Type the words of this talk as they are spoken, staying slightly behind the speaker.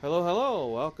Hello, hello.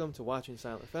 Welcome to Watching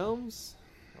Silent Films,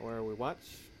 where we watch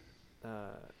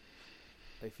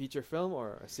a feature film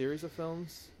or a series of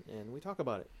films, and we talk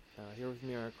about it. Here with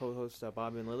me are co-hosts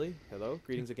Bob and Lily. Hello,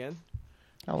 greetings again.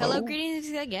 Hello, Hello.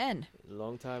 greetings again.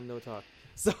 Long time no talk.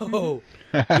 So,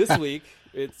 this week,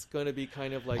 it's going to be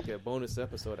kind of like a bonus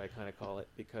episode, I kind of call it,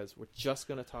 because we're just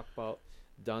going to talk about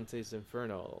Dante's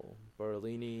Inferno,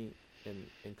 Bertolini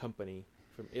and Company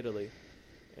from Italy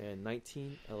in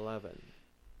 1911.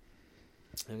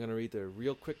 I'm going to read the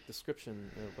real quick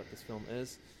description of what this film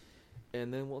is,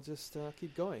 and then we'll just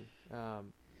keep going.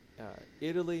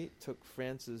 Italy took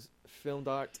France's film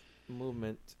art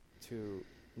movement to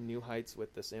new heights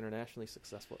with this internationally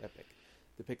successful epic,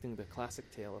 depicting the classic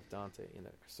tale of Dante in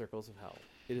the circles of hell.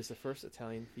 It is the first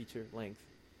Italian feature length,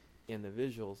 and the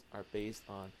visuals are based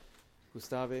on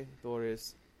Gustave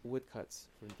Dore's woodcuts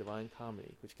from Divine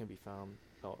Comedy, which can be found.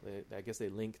 I guess they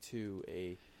link to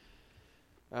a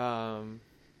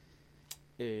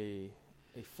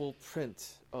full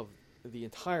print of the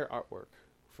entire artwork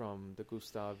from the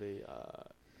Gustave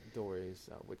Dore's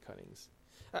woodcuttings.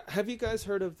 Have you guys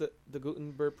heard of the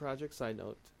Gutenberg project? Side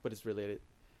note, but it's related.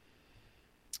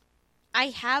 I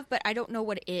have, but I don't know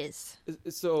what it is.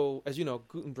 So, as you know,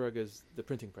 Gutenberg is the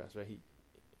printing press, right? He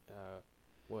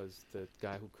was the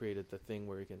guy who created the thing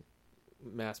where you can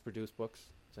mass produce books,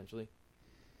 essentially.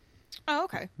 Oh,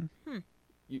 okay.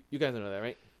 You guys know that,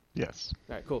 right? Yes.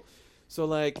 All right, cool. So,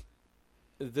 like,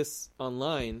 this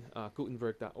online,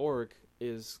 Gutenberg.org,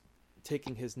 is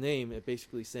taking his name and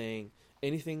basically saying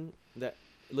anything that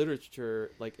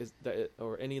literature, like, is that,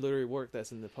 or any literary work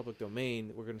that's in the public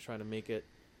domain, we're going to try to make it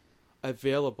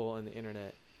available on the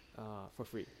internet for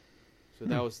free. So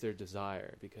that was their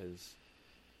desire, because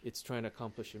it's trying to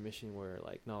accomplish a mission where,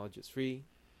 like, knowledge is free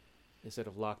instead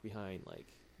of locked behind, like,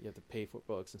 you have to pay for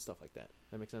books and stuff like that.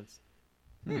 That makes sense?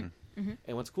 Mm-hmm.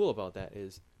 And what's cool about that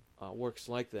is works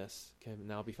like this can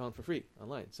now be found for free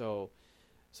online. So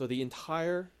the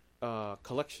entire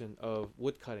collection of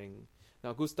woodcutting.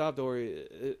 Now, Gustave Dore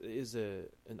is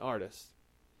an artist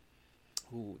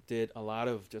who did a lot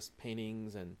of just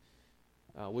paintings and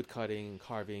woodcutting,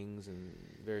 carvings, and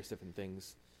various different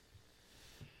things.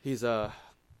 He's a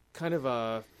kind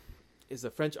of is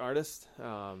a French artist,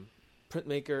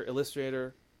 printmaker,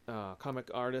 illustrator,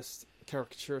 comic artist,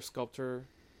 caricature sculptor.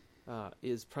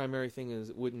 His primary thing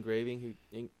is wood engraving.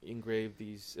 He engraved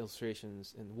these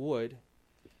illustrations in wood,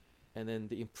 and then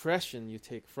the impression you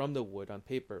take from the wood on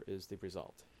paper is the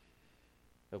result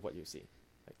of what you see.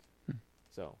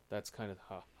 So that's kind of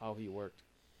how he worked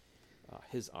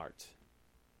his art.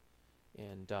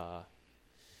 And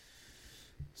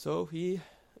so he,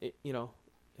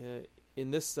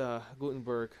 in this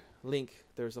Gutenberg link,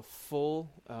 there's a full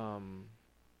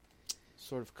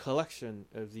sort of collection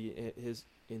of his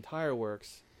entire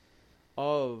works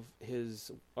of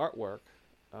his artwork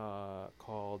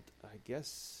called, I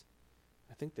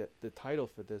think that the title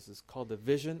for this is called The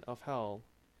Vision of Hell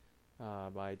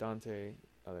by Dante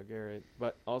Alighieri,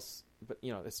 but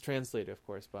it's translated, of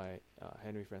course, by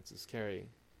Henry Francis Carey.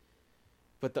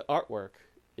 But the artwork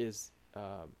is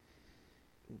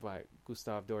by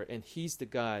Gustave Dore, and he's the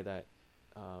guy that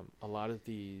a lot of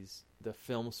the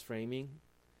film's framing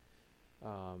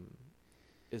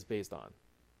is based on.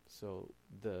 So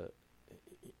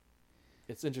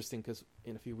it's interesting because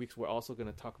in a few weeks we're also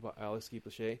going to talk about Alice Guy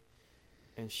Blaché,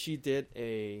 and she did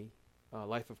a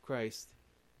Life of Christ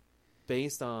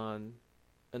based on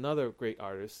another great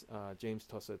artist, James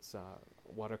Tossett's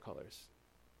watercolors.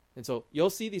 And so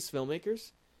you'll see these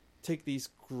filmmakers take these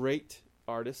great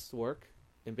artists' work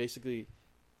and basically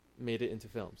made it into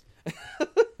films.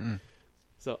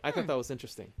 So I thought that was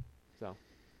interesting. So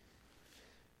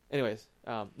anyways,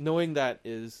 knowing that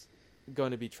is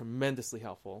going to be tremendously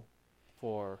helpful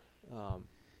for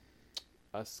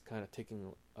us kind of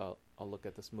taking a look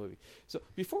at this movie. So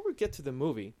before we get to the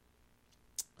movie,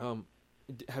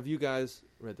 have you guys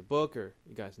read the book, or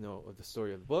you guys know of the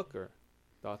story of the book, or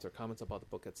thoughts or comments about the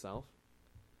book itself?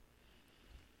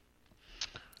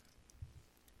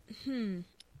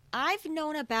 I've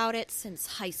known about it since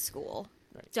high school.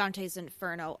 Right. Dante's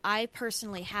Inferno. I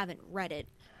personally haven't read it.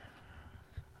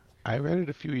 I read it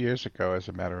a few years ago, as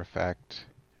a matter of fact.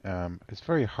 It's a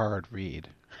very hard read.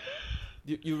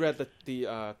 You read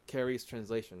the Carey's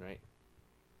translation, right?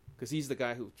 Because he's the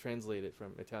guy who translated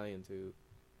from Italian to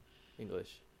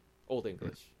English. Old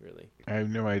English, really. I have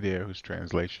no idea whose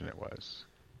translation it was.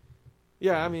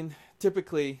 Yeah, I mean,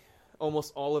 typically,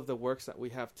 almost all of the works that we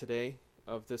have today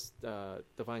of this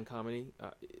Divine Comedy,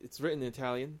 it's written in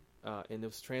Italian, and it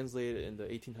was translated in the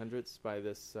 1800s by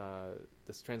this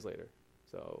translator.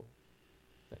 So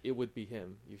it would be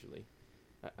him, usually.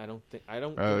 I don't think I've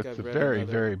It's a read very,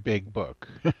 another. very big book.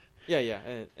 Yeah,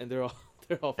 and they're all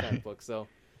they're all fat books. So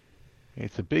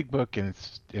It's a big book, and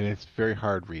it's very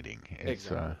hard reading.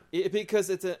 exactly, because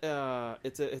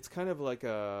it's kind of like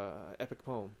a epic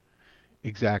poem.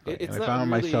 Exactly. It's And I not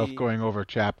found myself really. going over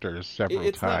chapters several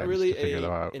It's not times really to figure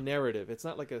them out. a narrative. It's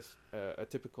not like a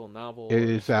typical novel It or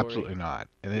is story. absolutely not,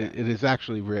 and Yeah, it is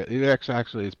actually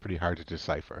actually is pretty hard to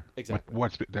decipher exactly.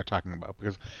 what they're talking about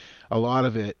because a lot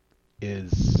of it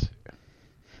is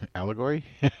allegory.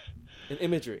 And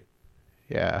imagery.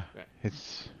 Yeah, Right.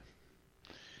 it's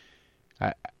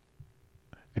I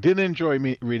I didn't enjoy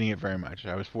reading it very much.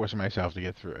 I was forcing myself to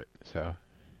get through it, so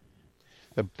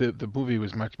the movie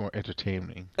was much more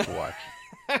entertaining to watch.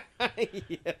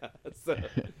 Yeah. So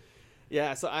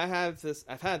yeah. So I've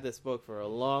had this book for a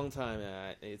long time,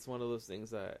 and it's one of those things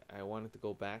that I wanted to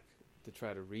go back to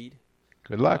try to read.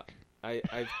 Good luck.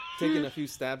 I've taken a few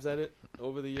stabs at it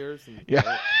over the years, and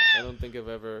Yeah. I don't think I've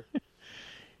ever.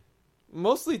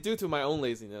 Mostly due to my own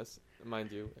laziness,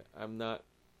 mind you. I'm not.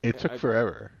 It took I-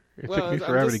 forever. It Well, took me I'm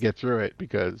forever to just- get through it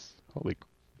because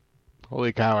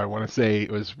holy cow! I want to say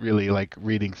it was really like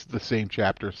reading the same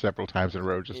chapter several times in a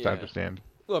row just to Yeah. understand.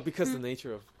 Well, because the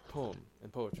nature of poem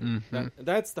and poetry. Mhm.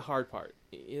 That's the hard part.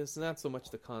 It's not so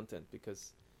much the content,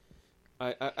 because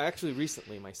I actually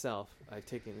recently myself I've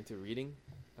taken into reading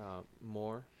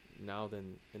more now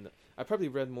than in the. I probably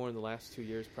read more in the last 2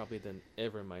 years probably than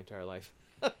ever in my entire life.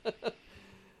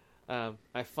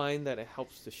 I find that it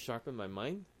helps to sharpen my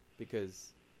mind,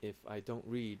 because if I don't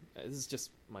read, this is just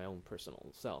my own personal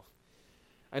self.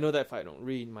 I know that if I don't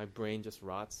read, my brain just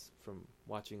rots from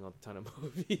watching a ton of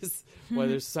movies,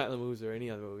 whether it's silent movies or any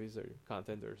other movies or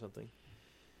content or something.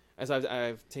 As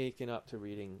I've taken up to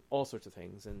reading all sorts of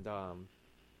things, and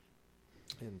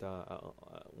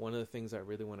one of the things I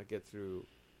really want to get through,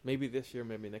 maybe this year,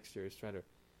 maybe next year, is try to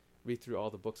read through all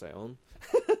the books I own,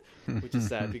 which is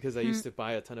sad because I used to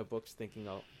buy a ton of books thinking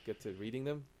I'll get to reading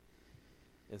them,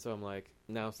 and so I'm like,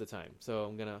 now's the time. So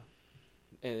I'm gonna,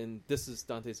 and this is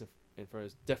Dante's Inferno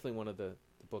is definitely one of the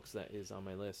books that is on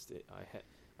my list.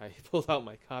 I pulled out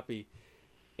my copy,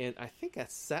 and I think I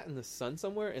sat in the sun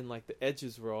somewhere, and like the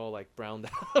edges were all like browned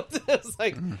out. It's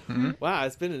like, wow,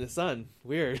 it's been in the sun,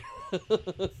 weird,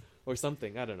 or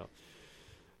something. I don't know.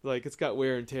 Like it's got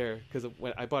wear and tear because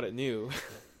when I bought it new,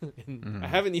 and I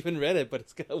haven't even read it, but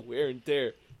it's got wear and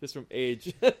tear just from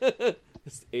age,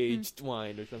 just aged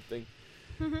wine or something.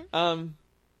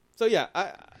 So yeah,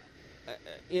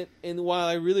 and while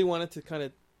I really wanted to kind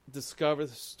of discover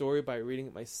the story by reading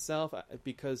it myself,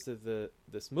 because of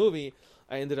this movie,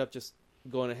 I ended up just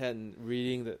going ahead and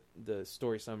reading the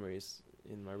story summaries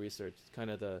in my research,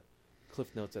 kind of the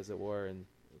cliff notes, as it were. And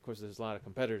of course, there's a lot of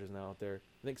competitors now out there.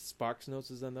 I think Sparks Notes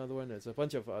is another one. There's a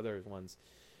bunch of other ones,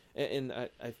 and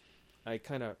I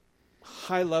kind of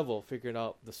high level figured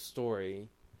out the story,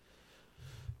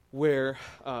 where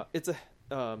it's a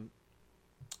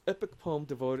epic poem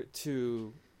devoted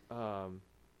to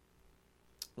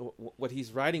what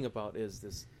he's writing about is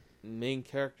this main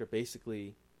character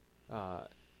basically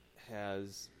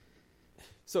has,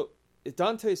 so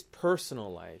Dante's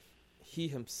personal life, he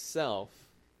himself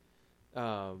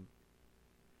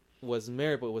was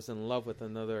married but was in love with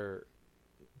another,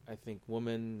 I think,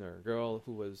 woman or girl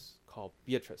who was called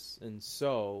Beatrice, and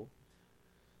so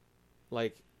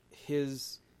like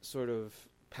his sort of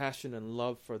passion and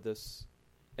love for this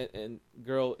and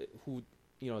girl who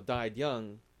died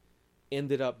young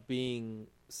ended up being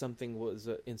something, was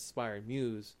an inspired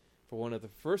muse for one of the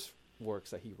first works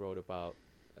that he wrote about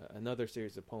another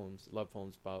series of poems, love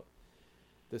poems about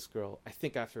this girl. I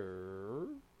think after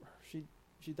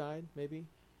she died, maybe.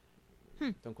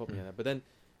 Don't quote me on that. But then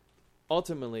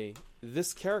ultimately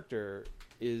this character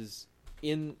is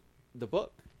in the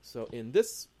book. So in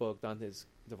this book, Dante's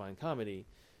Divine Comedy,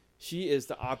 she is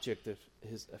the object of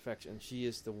his affection. She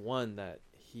is the one that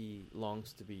he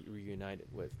longs to be reunited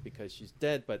with, because she's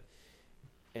dead,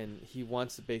 and he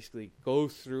wants to basically go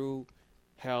through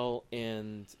hell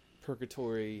and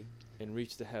purgatory and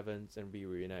reach the heavens and be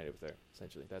reunited with her.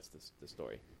 Essentially, that's the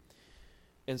story.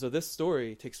 And so this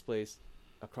story takes place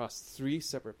across 3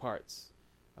 separate parts.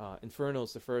 Inferno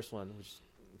is the first one, which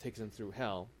takes him through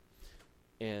hell.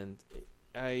 And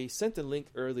I sent a link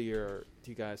earlier to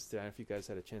you guys. I don't know if you guys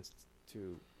had a chance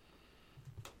to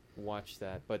watch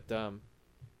that, but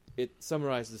it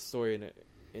summarizes the story,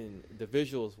 and the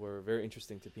visuals were very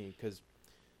interesting to me, because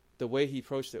the way he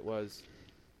approached it was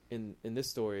in this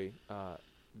story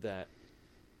that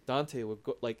Dante would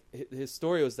go, like his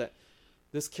story was that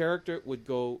this character would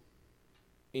go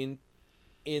in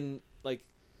like,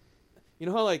 you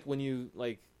know how like when you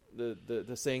like the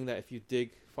saying that if you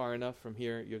dig far enough from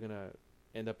here, you're gonna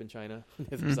end up in China, on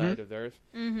the other Mhm. side of the earth.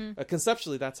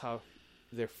 Conceptually, that's how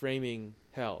they're framing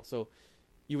hell. So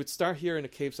you would start here in a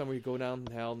cave somewhere, you go down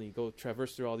in hell, and you go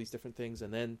traverse through all these different things,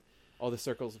 and then all the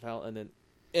circles of hell, and then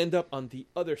end up on the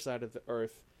other side of the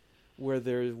earth, where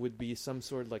there would be some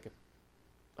sort of like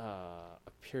a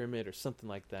pyramid or something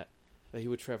like that he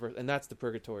would traverse, and that's the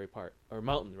purgatory part, or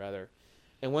mountain rather.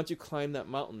 And once you climb that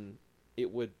mountain,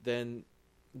 it would then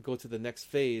go to the next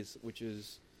phase, which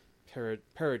is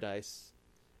paradise.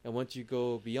 And once you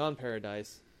go beyond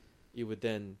paradise, you would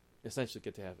then essentially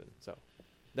get to heaven. So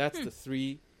that's the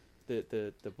three.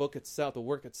 The book itself, the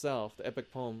work itself, the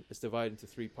epic poem is divided into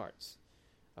three parts: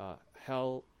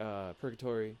 hell,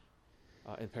 purgatory,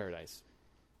 and paradise.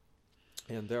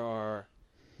 And there are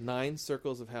 9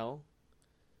 circles of hell,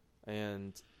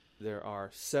 and there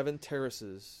are 7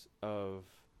 terraces of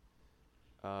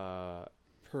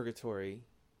purgatory,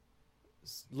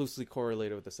 loosely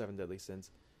correlated with the 7 deadly sins.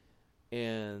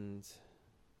 And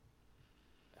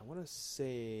I want to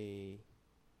say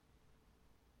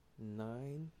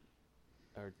 9,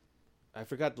 or I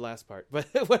forgot the last part, but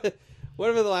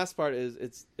whatever the last part is,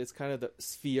 it's kind of the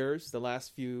spheres. The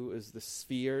last few is the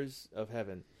spheres of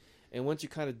heaven. And once you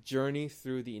kind of journey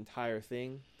through the entire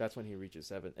thing, that's when he reaches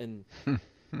heaven and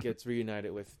gets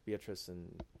reunited with Beatrice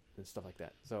and stuff like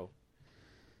that. So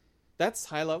that's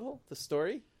high level, the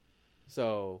story.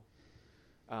 So,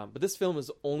 but this film is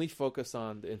only focused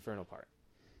on the infernal part,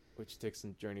 which takes a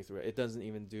journey through it. It doesn't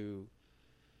even do,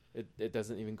 it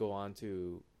doesn't even go on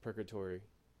to purgatory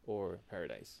or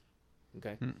paradise.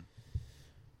 Okay?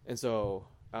 And so,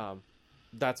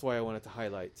 that's why I wanted to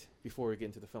highlight before we get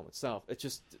into the film itself.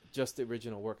 It's just the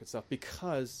original work itself,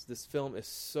 because this film is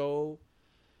so,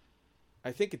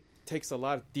 I think it takes a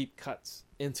lot of deep cuts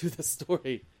into the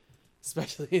story,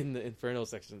 especially in the Inferno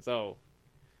section. So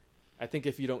I think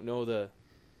if you don't know the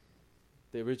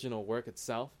original work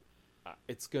itself,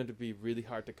 it's going to be really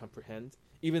hard to comprehend,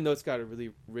 even though it's got a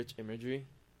really rich imagery,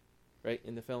 right,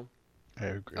 in the film. I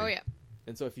agree. Oh yeah.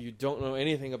 And so if you don't know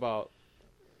anything about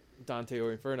Dante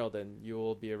or Inferno, then you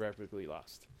will be irreparably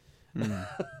lost.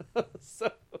 So,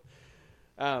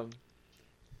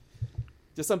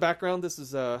 just some background. This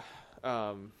is a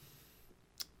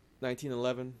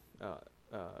 1911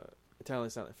 Italian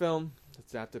silent film.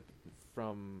 It's adapted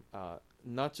from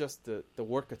not just the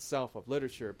work itself of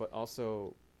literature, but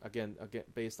also again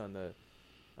based on the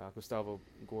Gustavo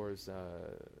Gore's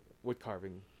wood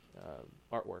carving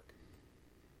artwork.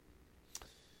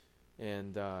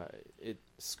 And it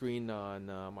screened on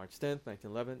March 10th,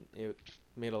 1911. It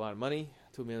made a lot of money,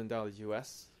 $2 million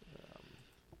US,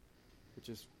 which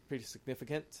is pretty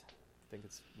significant. I think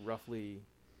it's roughly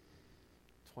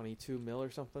 22 mil or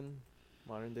something,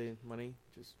 modern day money,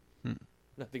 which is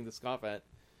nothing to scoff at.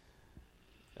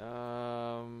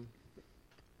 So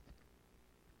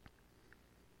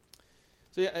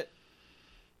yeah,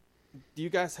 do you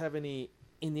guys have any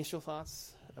initial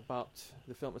thoughts about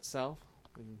the film itself?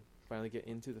 We can finally get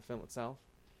into the film itself.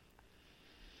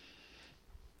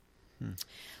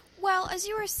 Well, as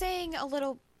you were saying a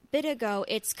little bit ago,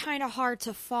 it's kind of hard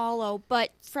to follow,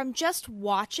 but from just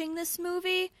watching this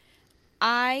movie,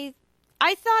 I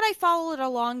thought I followed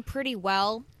along pretty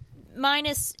well,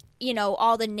 minus,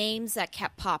 all the names that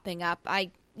kept popping up.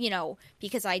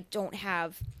 Because I don't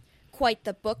have quite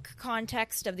the book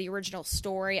context of the original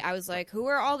story, I was like, who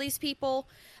are all these people?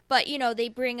 But, they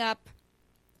bring up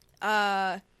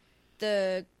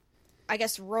the, I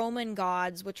guess, Roman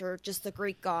gods, which are just the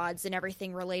Greek gods and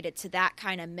everything related to that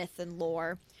kind of myth and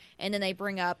lore. And then they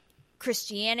bring up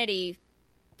Christianity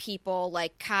people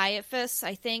like Caiaphas,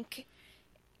 I think,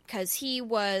 because he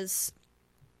was...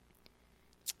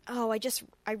 Oh,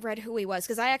 I read who he was,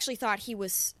 because I actually thought he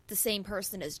was the same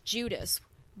person as Judas,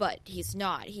 but he's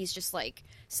not. He's just like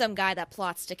some guy that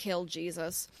plots to kill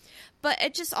Jesus. But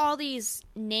it just, all these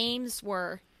names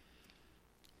were,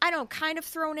 I don't know, kind of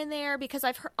thrown in there, because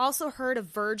I've also heard of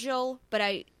Virgil, but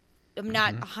I am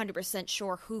not 100%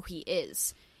 sure who he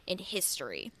is in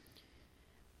history.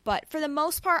 But for the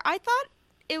most part, I thought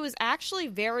it was actually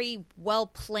very well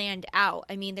planned out.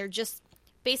 I mean, they're just,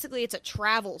 basically it's a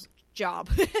travel job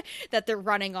that they're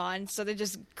running on, so they're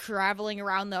just traveling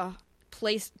around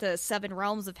the 7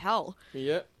 realms of hell.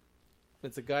 Yep.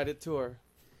 It's a guided tour.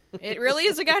 It really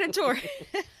is a guided tour.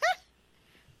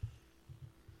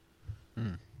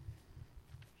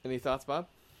 Any thoughts, Bob?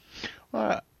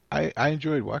 Well, I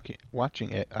enjoyed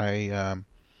watching it. I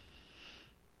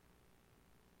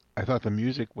thought the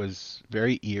music was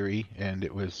very eerie, and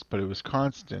it was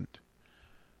constant.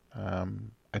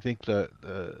 I think the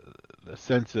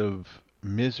sense of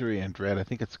misery and dread, I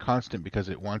think it's constant because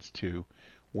it wants to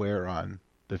wear on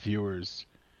the viewer's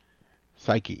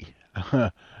psyche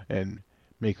and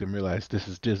make them realize this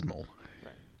is dismal.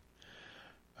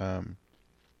 Right.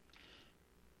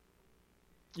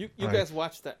 You I- guys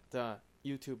watched that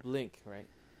YouTube link, right?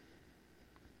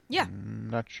 Yeah.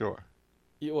 Not sure.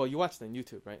 You watched it on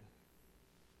YouTube, right?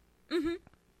 Mm-hmm.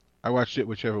 I watched it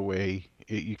whichever way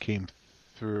you came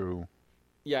through.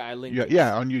 Yeah, I linked Yeah, it.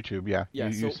 yeah, on YouTube. Yeah, Yeah,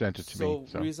 you sent it to me. So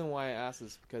the reason why I asked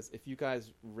is because if you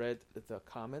guys read the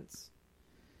comments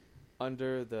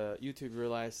under the YouTube, you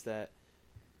realized that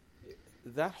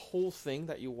that whole thing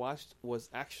that you watched was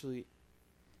actually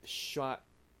shot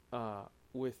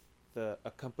with the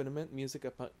music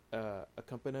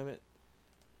accompaniment,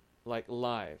 like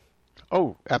live.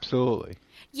 Oh, absolutely.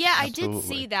 Yeah, I did Absolutely.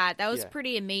 see that. That was Yeah.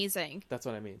 pretty amazing. That's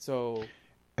what I mean. So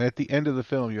And at the end of the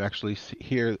film, you actually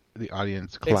hear the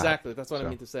audience clap. exactly, that's what I So-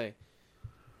 mean to say.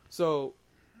 So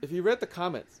if you read the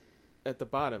comments at the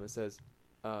bottom, it says,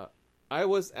 "I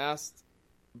was asked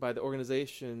by the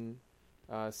organization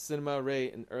Cinema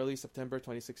Ray in early September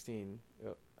 2016."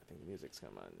 Oh, I think the music's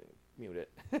come on. Mute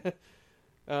it.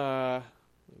 Let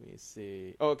me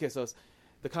see. Oh, okay. So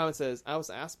the comment says, "I was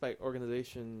asked by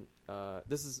organization."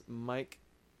 This is Mike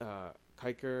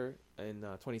Kiker in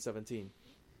 2017.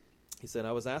 He said,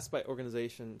 "I was asked by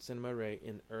organization Cinema Ray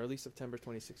in early September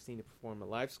 2016 to perform a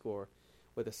live score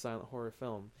with a silent horror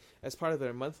film as part of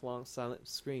their month-long Silent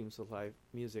Screams with Live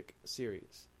Music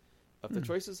series. Of the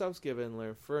choices I was given,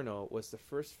 L'Inferno was the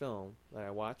first film that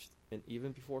I watched, and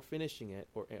even before finishing it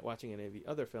or watching any of the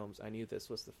other films, I knew this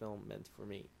was the film meant for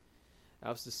me.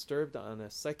 I was disturbed on a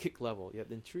psychic level,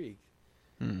 yet intrigued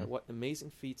at what amazing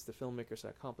feats the filmmakers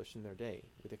had accomplished in their day.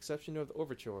 With the exception of the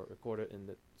overture recorded in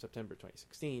September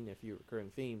 2016 and a few recurring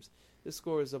themes, this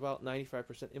score is about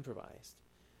 95% improvised.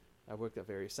 I worked out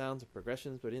various sounds and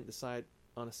progressions, but didn't decide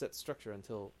on a set structure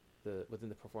until within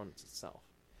the performance itself.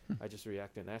 I just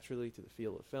reacted naturally to the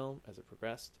feel of the film as it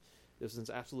progressed. This was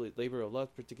an absolute labor of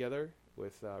love put together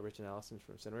with Rich and Allison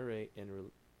from Cinema Ray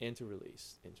and to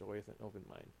release. Enjoy with an open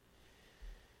mind."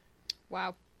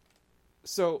 Wow.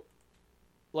 So,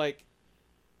 like,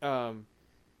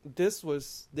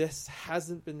 this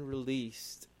hasn't been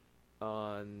released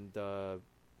on the,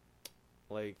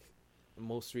 like,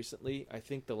 most recently. I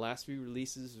think the last few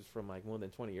releases was from like more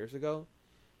than 20 years ago,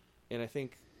 and I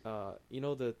think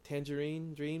the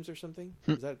Tangerine Dreams or something.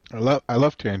 Is that I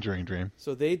love Tangerine Dream.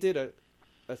 so? They did a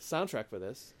soundtrack for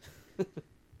this.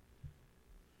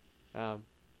 I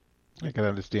can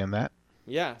understand that.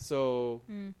 Yeah, so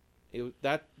Mm.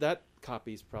 that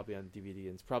copy is probably on DVD,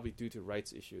 and it's probably due to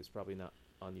rights issues. Probably not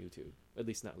on YouTube, at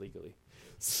least not legally.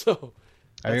 So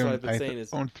that's what I've been saying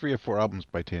is own 3 or 4 albums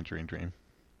by Tangerine Dream.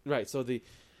 right. So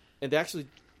and they actually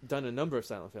done a number of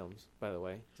silent films, by the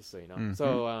way, just so you know. Mhm.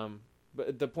 So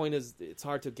but the point is, it's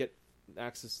hard to get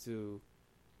access to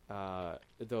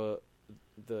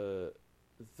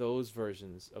those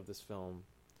versions of this film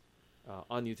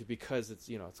on YouTube because it's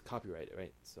it's copyrighted,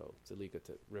 right? So it's illegal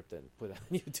to rip that and put it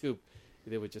on YouTube.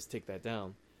 They would just take that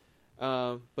down.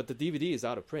 But the DVD is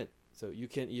out of print, so you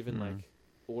can't even like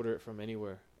order it from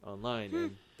anywhere online.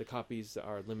 And the copies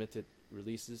are limited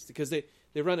releases because they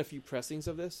run a few pressings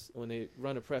of this. When they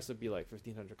run a press, it'd be like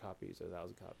 1,500 copies or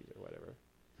 1,000 copies or whatever.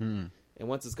 And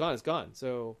once it's gone, it's gone.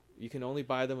 So you can only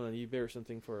buy them on eBay or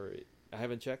something for, I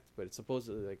haven't checked, but it's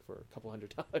supposedly like for a couple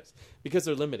 $100 because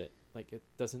they're limited. Like it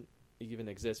doesn't even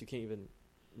exist. You can't even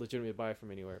legitimately buy it from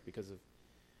anywhere because of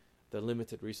the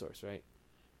limited resource, right?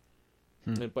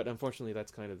 But unfortunately,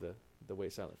 that's kind of the way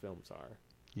silent films are.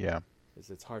 Yeah. Is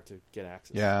it's hard to get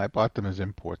access. Yeah, I bought them as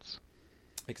imports.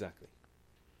 Exactly.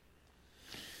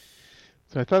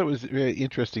 So I thought it was very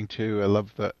interesting too. I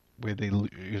love the way they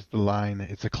use the line.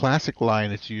 It's a classic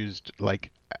line. It's used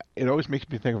like it always makes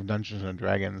me think of Dungeons and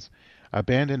Dragons.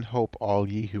 Abandon hope, all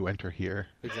ye who enter here.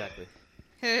 Exactly.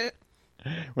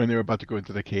 When they were about to go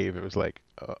into the cave, it was like,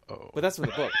 uh-oh. But that's from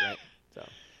the book, right? So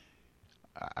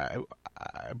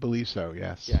I believe so.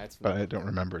 Yes. Yeah, it's from but the I book. don't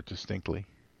remember it distinctly.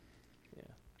 yeah,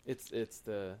 it's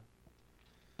the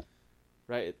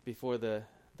right before the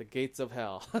gates of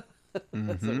hell.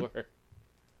 That's the word.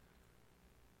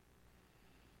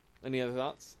 Any other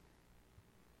thoughts?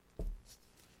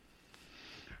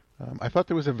 I thought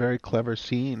there was a very clever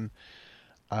scene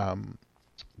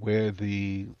where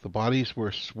the bodies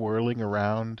were swirling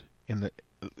around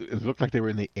it looked like they were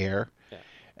in the air. Yeah.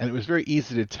 And it was very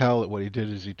easy to tell that what he did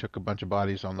is he took a bunch of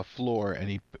bodies on the floor and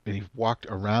he walked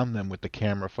around them with the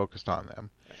camera focused on them.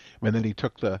 Right. And then he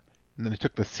took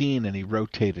the scene and he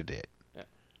rotated it. Yeah.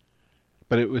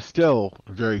 But it was still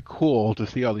very cool to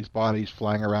see all these bodies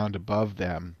flying around above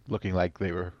them, looking like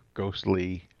they were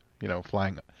ghostly,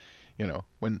 flying,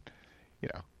 when,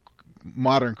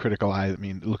 modern critical eye, I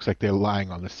mean, it looks like they're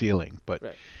lying on the ceiling, but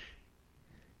Right.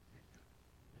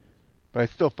 I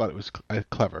still thought it was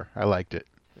clever. I liked it.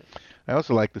 I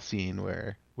also like the scene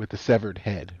where with the severed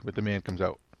head, where the man comes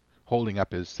out holding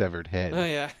up his severed head. Oh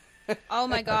yeah. Oh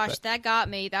my gosh, that got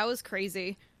me. That was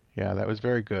crazy. Yeah, that was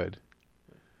very good.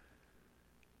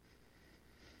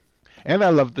 And I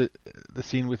love the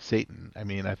scene with Satan. I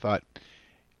mean, I thought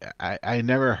I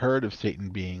never heard of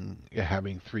Satan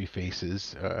having three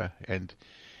faces,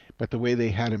 but the way they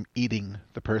had him eating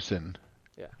the person,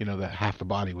 Yeah. you know, that half the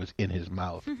body was in his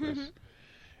mouth.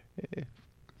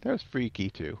 That was freaky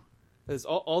too. There's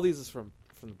all these is from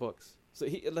the books. So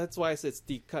that's why I said it's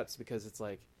deep cuts, because it's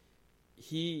like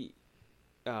he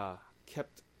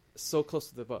kept so close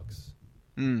to the books.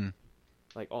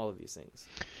 Like all of these things.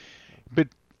 But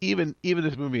even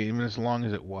this movie, even as long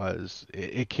as it was,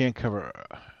 it can't cover.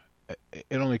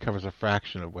 It only covers a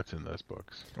fraction of what's in those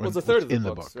books. Well, it's a third of the in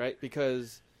books, book. right?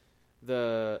 Because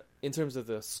in terms of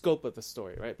the scope of the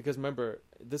story, right? Because remember,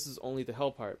 this is only the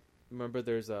hell part. Remember,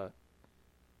 there's a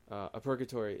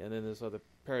purgatory, and then there's other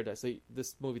paradise. So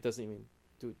this movie doesn't even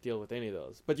deal with any of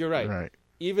those. But you're right. Right.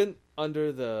 Even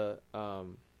under the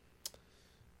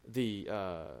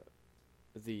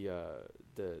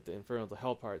infernal, the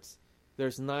hell parts,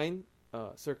 there's 9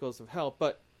 circles of hell.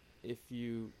 But if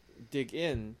you dig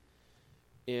in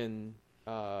the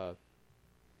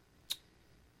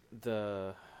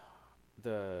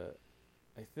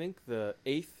I think the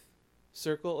 8th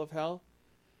circle of hell,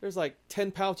 there's like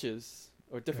 10 pouches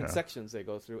or different sections they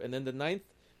go through, and then the 9th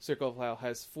circle of hell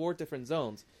has 4 different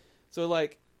zones. So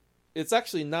like, it's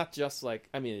actually not just like,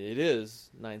 I mean, it is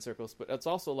 9 circles, but it's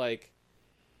also like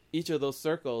each of those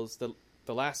circles,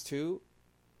 the last 2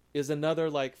 is another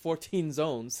like 14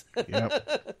 zones.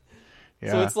 Yep.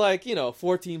 Yeah. So it's like,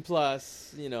 14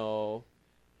 plus,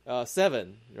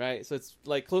 7, right? So it's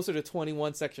like closer to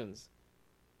 21 sections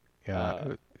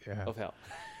yeah. of hell.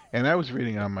 And I was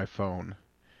reading on my phone,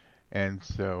 and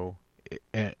so,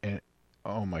 and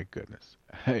oh my goodness,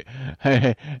 I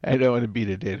don't want to beat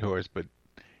a dead horse, but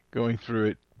going through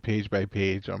it page by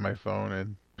page on my phone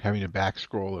and having to back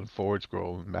scroll and forward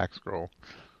scroll and back scroll,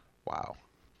 wow.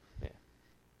 Yeah.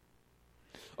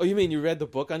 Oh, you mean you read the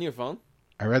book on your phone?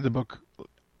 I read the book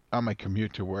on my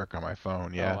commute to work on my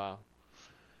phone, yeah. Oh, wow.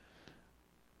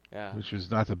 Yeah. Which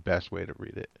was not the best way to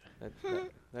read it.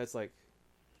 That's like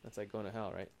going to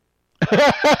hell, right?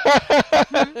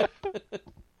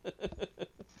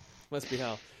 Must be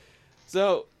hell.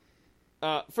 So,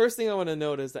 first thing I want to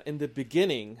note is that in the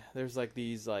beginning, there's like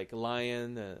these like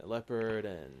lion, and a leopard,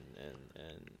 and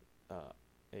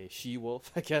a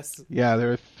she-wolf, I guess. Yeah,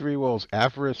 there are 3 wolves: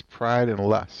 avarice, pride, and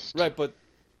lust. Right, but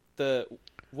the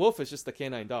wolf is just a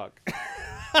canine dog.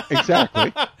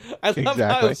 Exactly. I love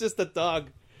how it's just a dog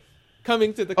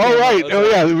coming to the Oh, camera. right. It's Oh,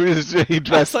 like, yeah. He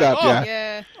dressed like, up, oh, yeah.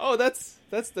 Yeah. Oh, that's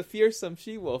the fearsome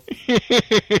she-wolf. But Yeah,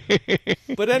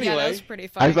 anyway, that was pretty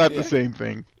funny. I thought the same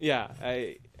thing. yeah,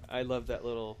 I love that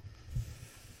little.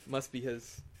 Must be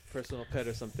his personal pet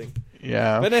or something.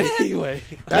 Yeah. But anyway,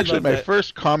 I Actually, love my that.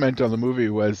 first comment on the movie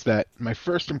was that my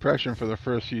first impression for the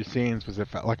first few scenes was it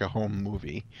felt like a home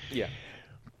movie. Yeah,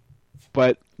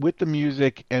 But with the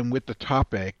music and with the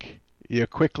topic, you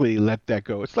quickly let that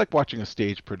go. It's like watching a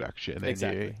stage production. And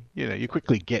Exactly. you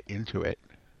quickly get into it.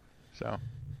 So,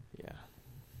 yeah.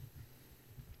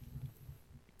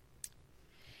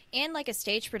 And like a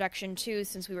stage production too,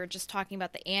 since we were just talking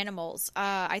about the animals,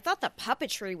 I thought the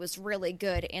puppetry was really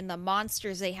good and the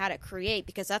monsters they had to create,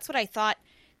 because that's what I thought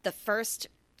the first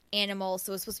animal,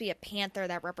 so it was supposed to be a panther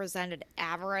that represented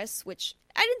avarice, which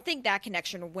I didn't think that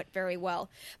connection went very well.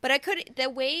 But the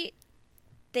way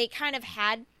they kind of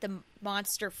had the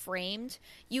monster framed,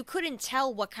 you couldn't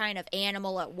tell what kind of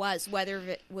animal it was, whether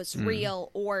it was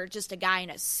real or just a guy in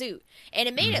a suit. And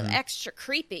it made it extra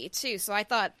creepy too, so I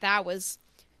thought that was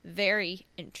very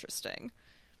interesting.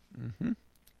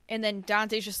 And then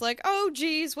Dante's just like, oh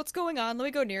geez, what's going on, let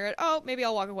me go near it, oh maybe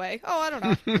I'll walk away, oh I don't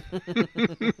know.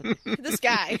 This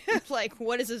guy like,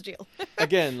 what is his deal?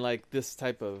 Again, like this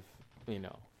type of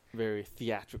very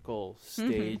theatrical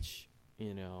stage,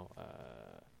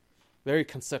 very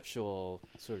conceptual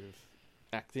sort of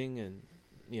acting, and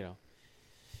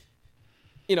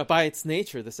by its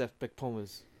nature, this epic poem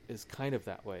is kind of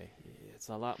that way. It's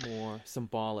a lot more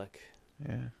symbolic.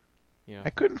 yeah.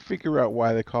 I couldn't figure out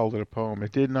why they called it a poem.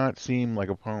 It did not seem like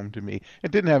a poem to me.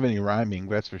 It didn't have any rhyming,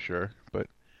 that's for sure. But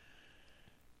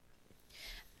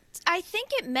I think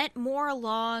it meant more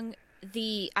along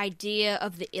the idea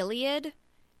of the Iliad,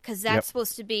 because that's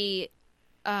supposed to be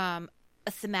a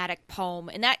thematic poem,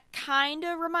 and that kind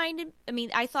of reminded. I mean,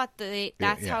 I thought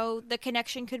that's how the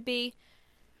connection could be.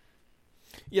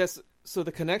 Yes. So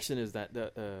the connection is that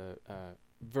the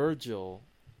Virgil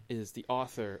is the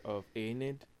author of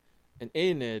Aeneid, and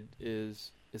Aeneid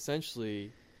is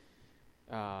essentially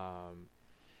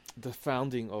the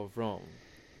founding of Rome.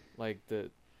 Like the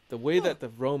way that the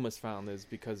Rome was founded is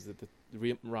because of the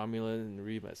Romulan and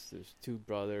Remus. There's two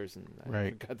brothers, and I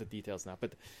Right. forgot the details now.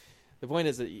 But the point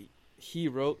is that he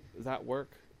wrote that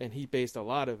work, and he based a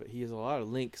lot of it. He has a lot of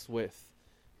links with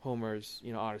Homer's,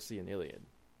 Odyssey and Iliad,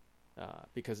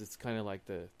 because it's kind of like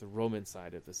the Roman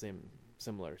side of the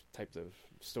similar types of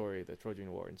story, the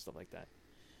Trojan War and stuff like that.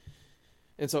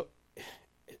 And so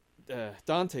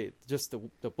Dante, just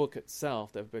the book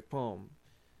itself, the epic poem,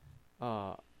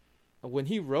 when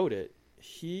he wrote it,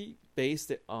 he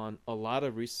based it on a lot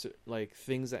of research, like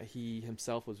things that he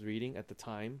himself was reading at the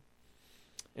time,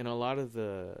 and a lot of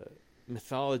the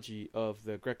mythology of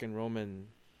the Greek and Roman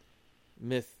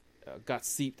myth got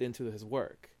seeped into his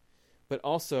work, but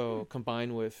also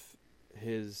combined with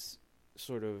his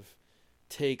sort of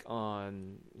take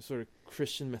on sort of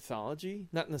Christian mythology,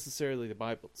 not necessarily the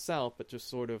Bible itself, but just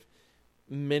sort of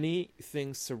many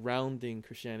things surrounding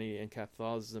Christianity and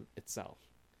Catholicism itself.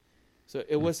 So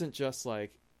it wasn't just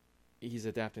like he's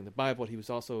adapting the Bible. He was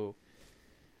also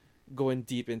going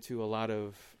deep into a lot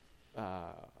of,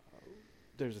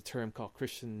 there's a term called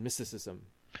Christian mysticism.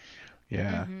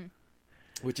 Yeah. Mm-hmm.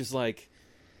 Which is like,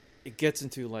 it gets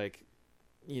into like,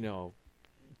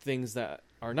 things that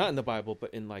are not in the Bible,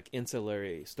 but in like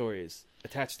ancillary stories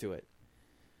attached to it.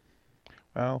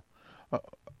 Well,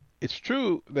 it's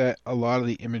true that a lot of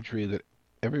the imagery that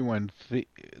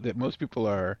that most people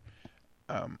are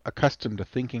accustomed to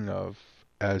thinking of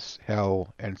as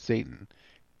hell and Satan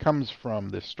comes from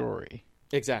this story.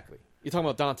 Exactly. You're talking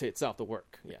about Dante itself, the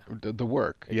work. Yeah. The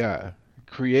work, Exactly. yeah,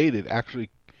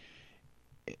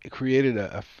 created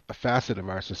a facet of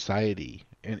our society,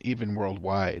 and even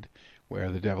worldwide, where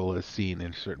the devil is seen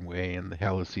in a certain way and the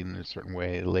hell is seen in a certain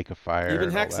way, the lake of fire. Even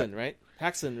and all Haxon, right?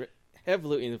 Haxon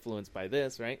heavily influenced by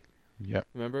this, right? that. Yep.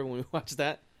 Remember when we watched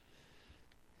that?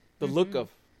 The look of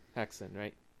Haxon,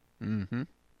 right? Mm-hmm.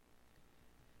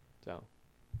 So.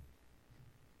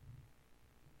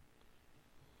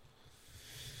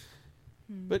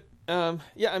 But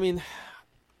yeah, I mean,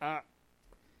 I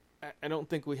don't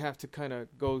think we have to kind of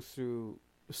go through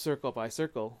circle by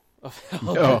circle of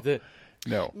how No. the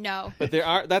No. but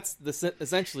that's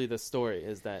essentially the story,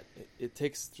 is that it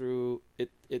takes you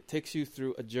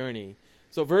through a journey.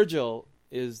 So Virgil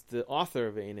is the author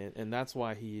of Aeneid, and that's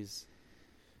why he's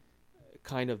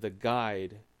kind of the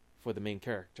guide for the main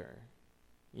character.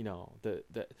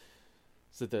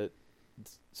 So that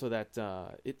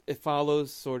it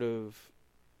follows sort of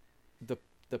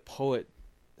the poet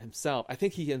himself. I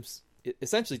think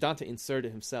essentially Dante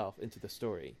inserted himself into the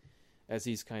story, as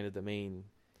he's kind of the main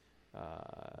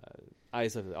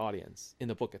eyes of the audience in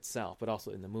the book itself, but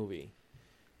also in the movie.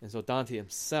 And so Dante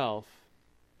himself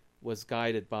was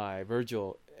guided by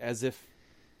Virgil, as if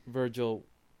Virgil,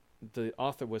 the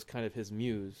author, was kind of his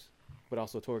muse, but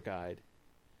also a tour guide.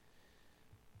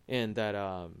 And that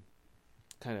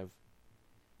kind of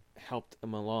helped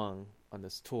him along on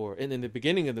this tour. And in the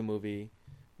beginning of the movie,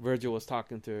 Virgil was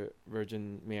talking to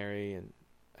Virgin Mary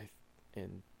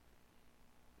and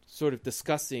sort of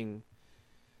discussing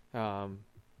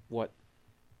what,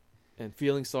 and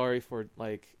feeling sorry for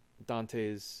like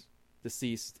Dante's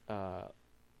deceased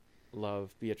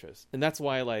love, Beatrice. And that's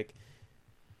why like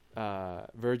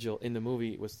Virgil in the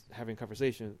movie was having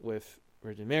conversation with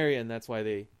Virgin Mary, and that's why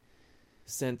they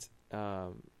sent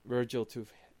Virgil to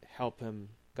help him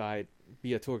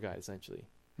be a tour guide essentially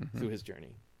through his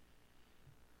journey.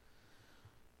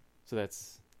 So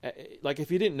that's like,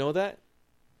 if you didn't know that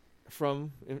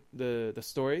from the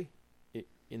story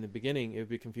in the beginning, it would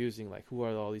be confusing. Like, who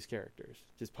are all these characters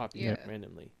just popping up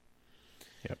randomly?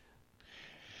 Yep.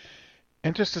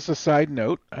 And just as a side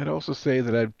note, I'd also say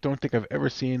that I don't think I've ever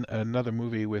seen another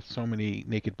movie with so many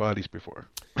naked bodies before.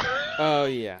 Oh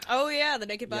yeah. Oh yeah, the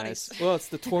naked Yeah, bodies. it's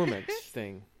the torment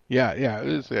thing. Yeah, it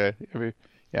is. Yeah.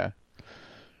 Yeah.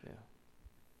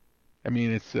 I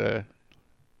mean, it's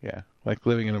like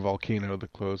living in a volcano. The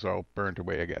clothes are all burnt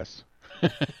away, I guess.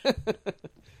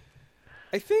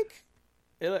 I think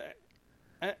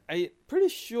I'm pretty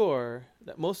sure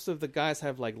that most of the guys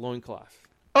have like loincloth.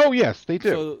 Oh yes, they do.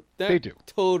 So They do.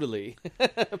 Totally.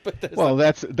 But there's Well,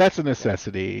 that's a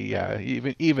necessity. Yeah.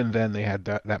 Even then they had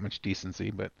that much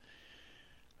decency, but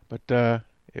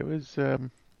it was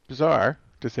bizarre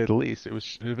to say the least. It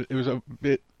was a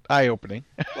bit eye-opening.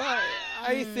 Well,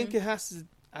 I think it has to.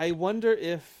 I wonder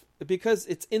if, because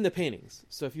it's in the paintings.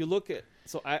 So if you look at,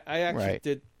 I actually Right.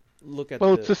 did look at.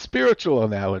 Well, it's a spiritual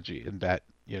analogy in that,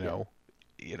 you know,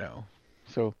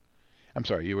 So, I'm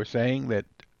sorry, you were saying that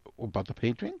about the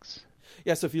paintings?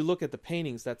 Yeah, so if you look at the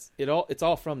paintings, it's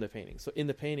all from the paintings. So in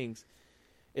the paintings,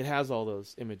 it has all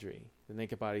those imagery, the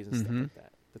naked bodies and stuff like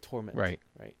that, the torment, Right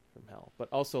from hell. But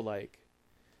also like,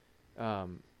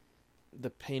 the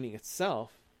painting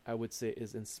itself, I would say,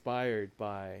 is inspired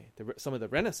by some of the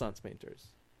Renaissance painters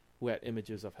who had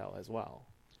images of hell as well.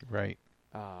 Right.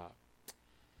 It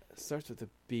starts with a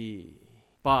B.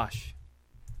 Bosch.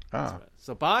 Ah.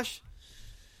 So Bosch,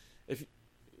 if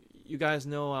you guys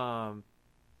know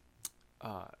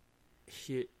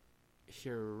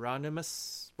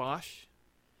Hieronymus Bosch.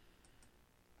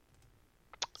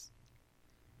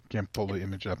 Can't pull the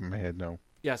image up in my head, no.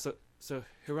 Yeah, so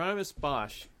Hieronymus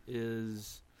Bosch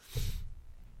looks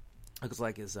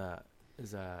like is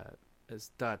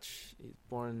Dutch. He's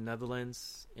born in the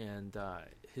Netherlands, and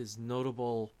his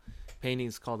notable painting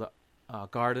is called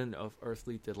Garden of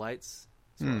Earthly Delights.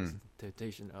 So it's the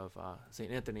Temptation of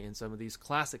St. Anthony, and some of these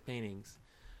classic paintings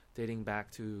dating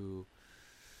back to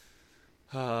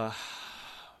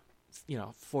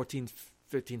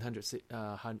 1500,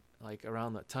 like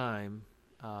around that time.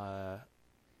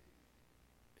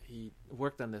 He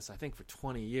worked on this, I think, for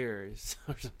 20 years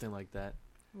or something like that.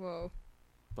 Whoa.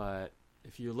 But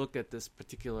if you look at this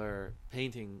particular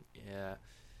painting,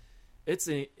 it's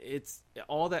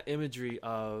all that imagery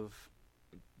of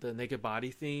the naked body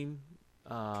theme,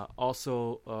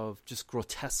 also of just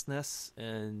grotesqueness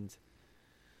and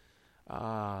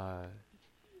all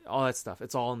that stuff.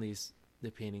 It's all in the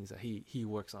paintings that he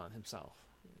works on himself.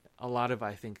 A lot of,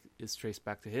 I think, is traced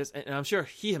back to his, and I'm sure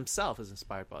he himself is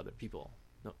inspired by other people,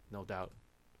 no doubt.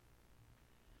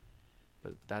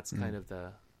 But that's kind of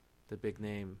the big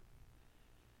name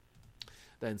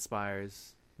that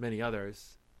inspires many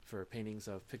others for paintings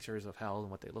of pictures of hell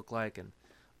and what they look like, and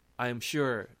I am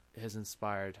sure it has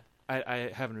inspired.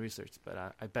 I haven't researched,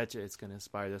 but I bet you it's going to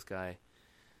inspire this guy,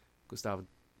 Gustave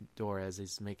Doré, as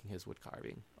he's making his wood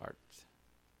carving art.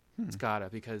 It's gotta,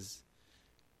 because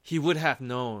he would have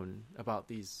known about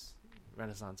these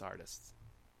Renaissance artists.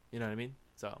 You know what I mean?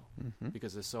 So,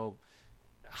 because they're so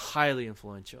highly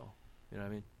influential. You know what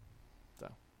I mean?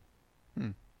 So.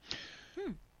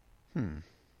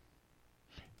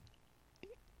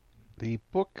 The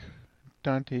book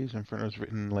Dante's Inferno was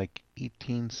written like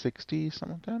 1860,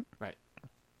 something like that? Right.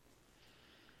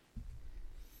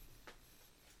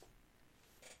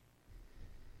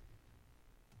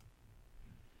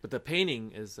 But the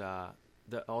painting is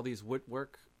all these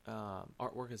woodwork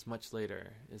artwork is much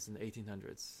later. Is in the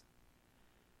 1800s.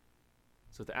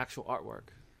 So the actual artwork,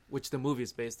 which the movie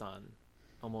is based on,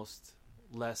 almost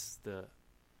less the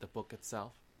book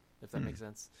itself, if that makes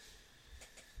sense.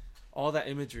 All that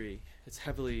imagery, it's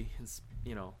heavily,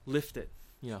 lifted,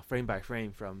 frame by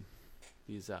frame from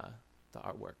these the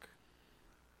artwork.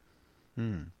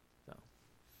 So.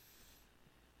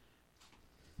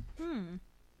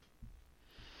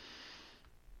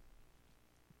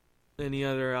 Any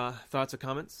other thoughts or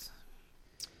comments?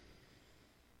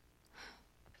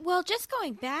 Well, just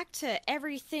going back to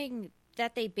everything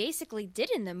that they basically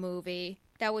did in the movie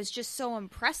that was just so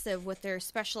impressive with their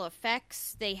special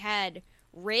effects. They had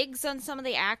rigs on some of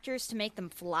the actors to make them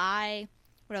fly.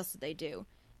 What else did they do?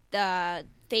 The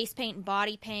face paint and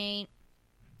body paint.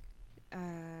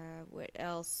 What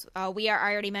else? I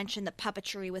already mentioned the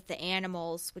puppetry with the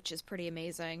animals, which is pretty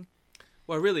amazing.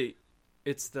 Well, really,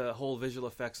 it's the whole visual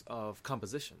effects of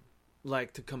composition.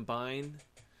 Like, to combine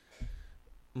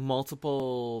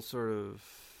multiple sort of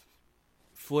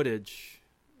footage,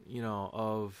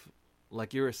 of,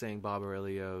 like you were saying, Bob,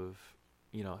 earlier, of,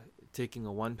 taking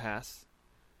a one pass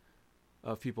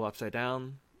of people upside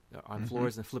down on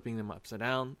floors and flipping them upside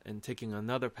down, and taking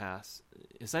another pass,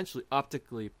 essentially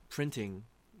optically printing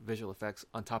visual effects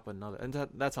on top of another. And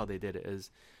that's how they did it,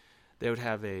 is they would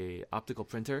have a optical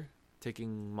printer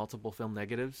taking multiple film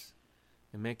negatives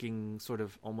and making sort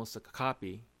of almost like a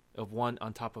copy of one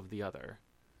on top of the other.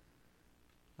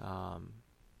 I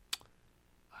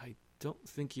don't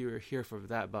think you were here for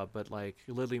that, Bob, but like,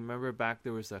 Lily, remember back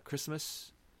there was a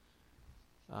Christmas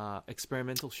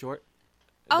experimental short?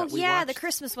 Oh, yeah, the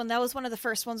Christmas one. That was one of the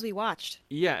first ones we watched.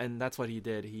 Yeah, and that's what he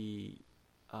did. He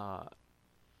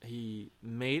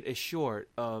made a short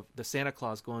of the Santa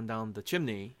Claus going down the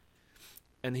chimney,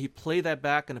 and he played that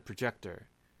back in a projector.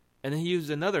 And then he used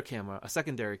another camera, a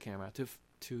secondary camera,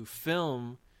 to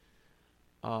film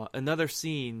another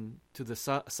scene to the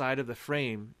side of the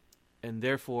frame, and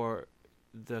therefore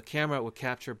the camera would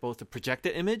capture both the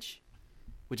projected image,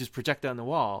 which is projected on the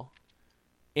wall,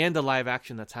 and the live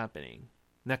action that's happening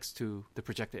next to the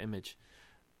projected image,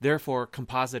 therefore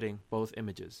compositing both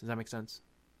images. Does that make sense?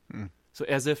 So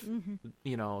as if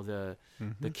Mm-hmm.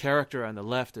 the character on the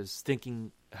left is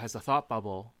thinking, has a thought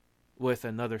bubble with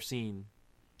another scene.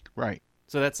 Right.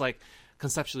 So that's like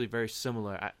conceptually very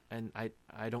similar.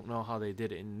 I don't know how they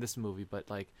did it in this movie, but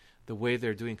like the way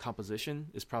they're doing composition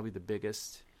is probably the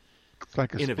biggest. It's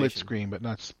like a split Innovation. screen, but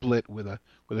not split with a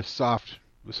soft.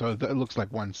 So it looks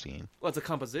like one scene. Well, it's a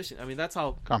composition. I mean, that's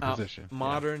how Composition, yeah.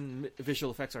 modern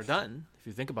visual effects are done. If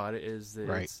you think about it, is that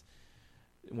Right. it's,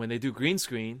 when they do green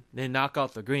screen, they knock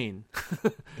out the green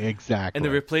Exactly. and they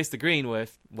replace the green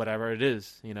with whatever it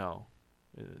is,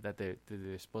 that they're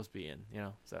supposed to be in,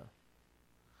 So,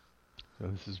 So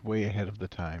this is way ahead of the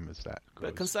time as that goes.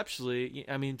 but conceptually,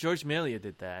 I mean, George Méliès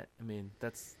did that. I mean,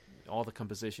 that's all the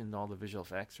composition, all the visual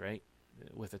effects, right?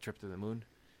 With A Trip to the Moon.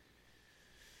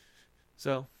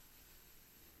 So,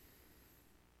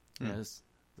 yeah, it's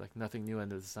like nothing new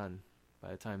under the sun by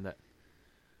the time that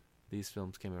these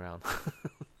films came around.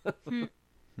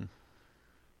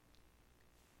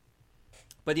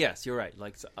 But yes, you're right.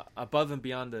 Like above and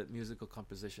beyond the musical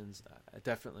compositions,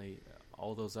 definitely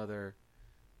all those other,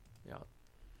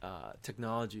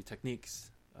 technology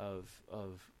techniques of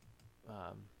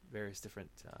various different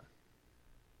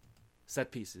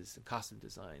set pieces and costume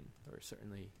design are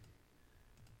certainly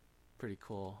pretty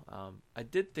cool. I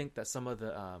did think that some of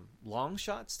the long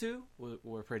shots too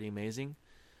were pretty amazing.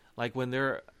 Like when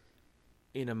they're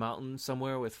in a mountain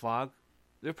somewhere with fog,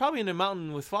 they're probably in a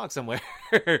mountain with fog somewhere.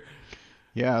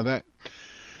 Yeah, that.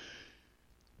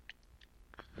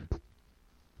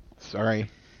 Sorry.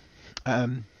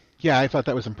 Yeah, I thought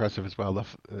that was impressive as well.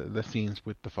 The scenes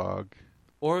with the fog.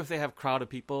 Or if they have a crowd of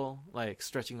people like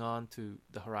stretching on to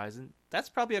the horizon, that's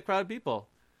probably a crowd of people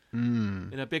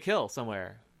in a big hill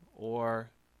somewhere.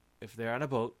 Or if they're on a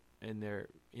boat and they're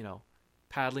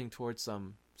paddling towards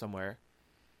somewhere,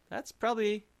 that's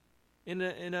probably in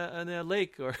a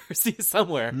lake or sea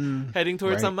somewhere, heading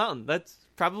towards right. some mountain. That's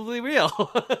probably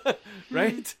real,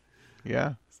 right?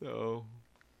 Yeah. So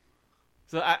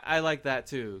I like that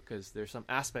too, because there's some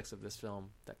aspects of this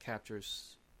film that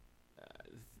captures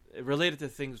related to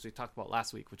things we talked about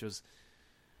last week,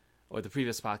 or the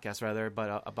previous podcast rather,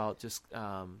 but about just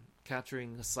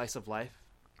capturing a slice of life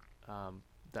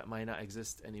that might not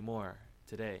exist anymore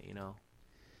today,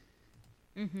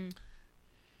 Mm-hmm.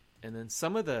 And then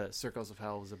some of the Circles of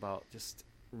Hell was about just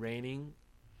raining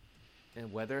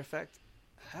and weather effect.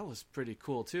 That was pretty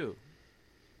cool too.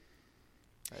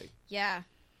 Like, Yeah,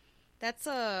 that's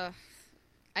I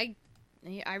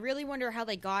really wonder how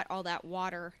they got all that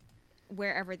water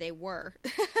wherever they were.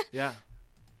 yeah.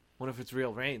 What if it's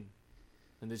real rain?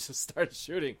 And they just started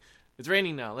shooting. It's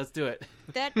raining now. Let's do it.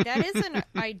 That is an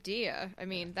idea. I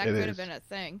mean, that It could is. have been a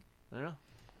thing. I don't know.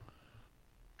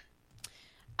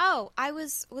 Oh,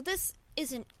 this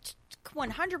isn't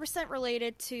 100%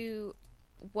 related to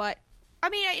what... I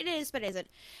mean, it is, but it isn't.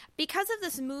 Because of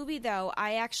this movie, though,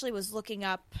 I actually was looking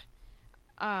up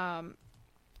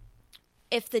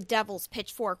if the Devil's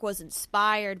Pitchfork was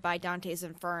inspired by Dante's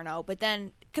Inferno, but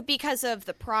then because of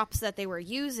the props that they were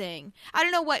using, I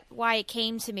don't know why it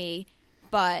came to me,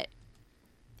 but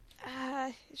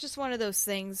it's just one of those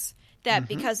things that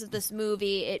because of this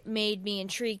movie, it made me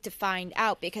intrigued to find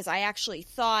out, because I actually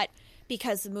thought,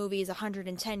 because the movie is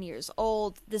 110 years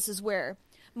old, this is where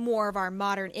more of our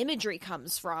modern imagery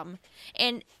comes from.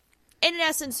 And in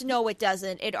essence, no, it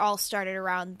doesn't. It all started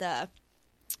around the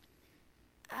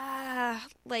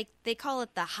like they call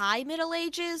it the High Middle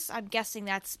Ages. I'm guessing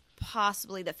that's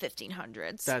possibly the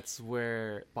 1500s. That's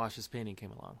where Bosch's painting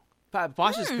came along. But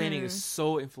Bosch's painting is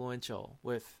so influential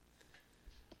with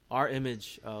our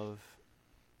image of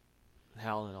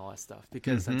hell and all that stuff.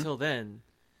 Because until then,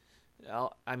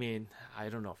 I mean, I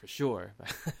don't know for sure,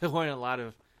 but there weren't a lot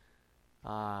of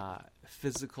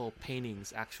physical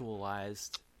paintings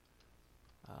actualized,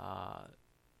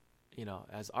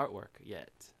 as artwork yet.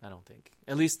 I don't think,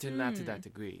 at least not to that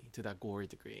degree, to that gory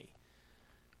degree.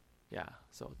 Yeah,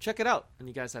 so check it out, and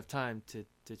you guys have time to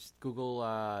just Google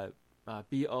Bosch,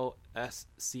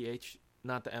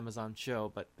 not the Amazon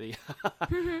show, but the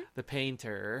the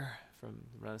painter from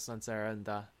Renaissance era, and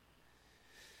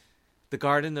the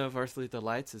Garden of Earthly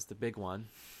Delights is the big one,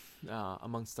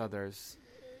 amongst others.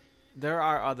 There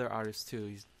are other artists too.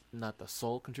 He's not the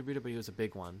sole contributor, but he was a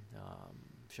big one.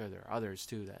 I'm sure there are others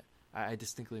too that I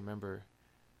distinctly remember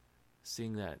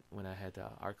seeing that when I had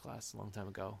art class a long time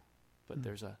ago. But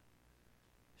there's a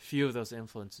few of those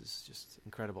influences, just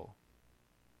incredible,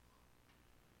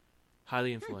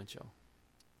 highly influential.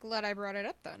 Glad I brought it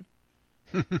up then.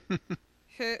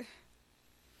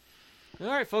 All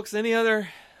right, folks. Any other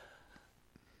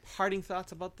parting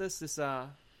thoughts about this? I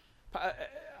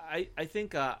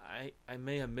think I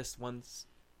may have missed one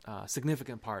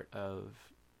significant part of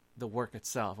the work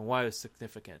itself, and why it was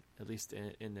significant, at least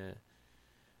in the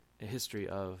history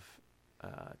of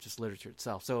just literature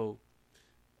itself. So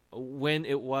when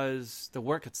it was, the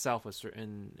work itself was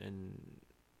written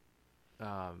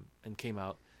and came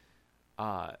out,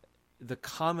 the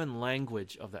common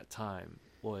language of that time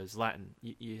was Latin.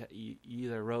 You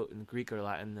either wrote in Greek or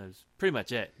Latin. That was pretty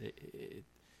much it.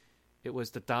 It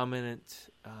was the dominant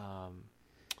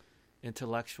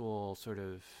intellectual sort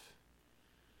of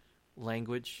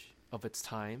language of its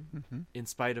time, in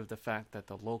spite of the fact that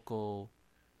the local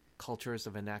cultures, the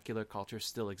vernacular culture,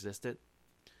 still existed.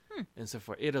 And so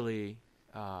for Italy,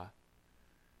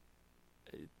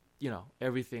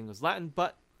 everything was Latin.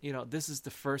 But this is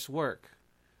the first work.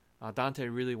 Dante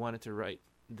really wanted to write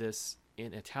this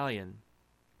in Italian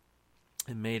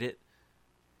and made it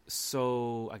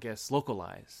so, I guess,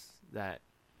 localized that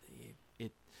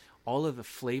it all of the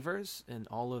flavors and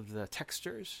all of the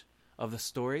textures of the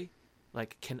story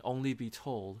can only be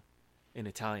told in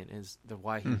Italian, is the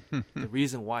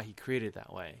reason why he created it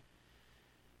that way.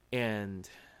 And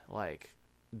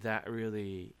that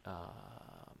really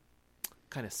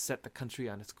kind of set the country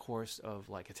on its course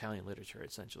of Italian literature,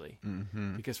 essentially.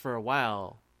 Because for a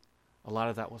while a lot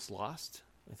of that was lost,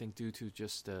 I think, due to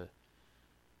just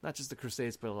not just the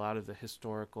Crusades, but a lot of the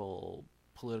historical,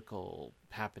 political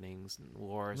happenings and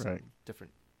wars and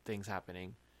different things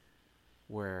happening,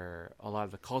 where a lot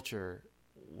of the culture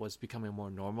was becoming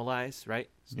more normalized, right?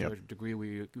 So to a degree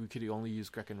we could only use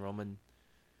Greek and Roman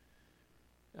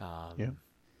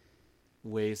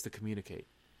ways to communicate.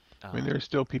 I mean, there are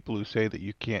still people who say that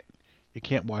you can't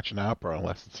watch an opera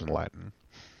unless it's in Latin.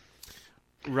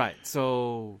 Right.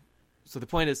 So the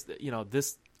point is that,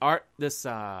 this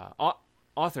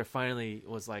author finally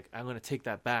was like, I'm going to take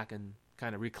that back and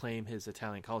kind of reclaim his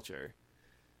Italian culture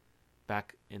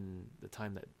back in the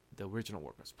time that the original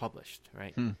work was published,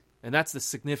 right? And that's the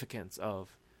significance of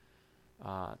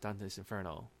Dante's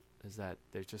Inferno, is that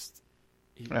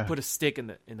he put a stake in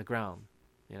the ground,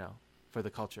 for the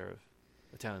culture of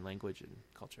Italian language and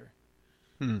culture.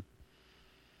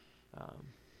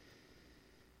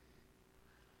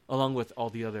 Along with all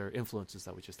the other influences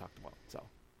that we just talked about. So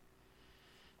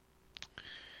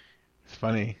it's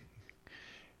funny,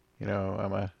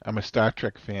 I'm a Star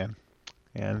Trek fan,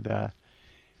 and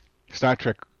Star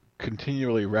Trek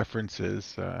continually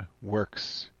references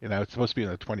works. It's supposed to be in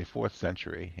the 24th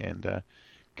century, and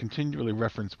continually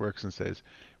reference works and says,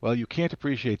 well, you can't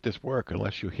appreciate this work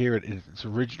unless you hear it in its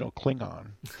original Klingon.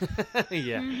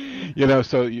 Yeah.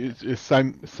 So it's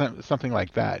something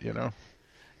like that,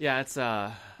 Yeah, it's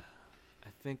I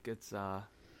think it's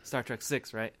Star Trek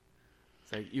 6, right?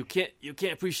 It's like you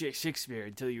can't appreciate Shakespeare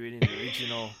until you read in the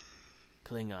original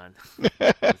Klingon.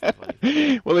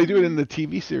 Well, they do it in the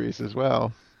TV series as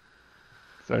well.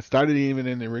 So it started even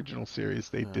in the original series.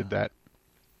 They did that.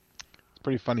 It's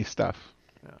pretty funny stuff.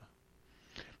 Yeah.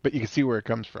 But you can see where it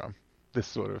comes from. This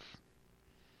sort of...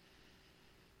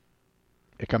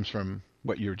 It comes from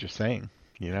what you were just saying,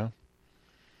 All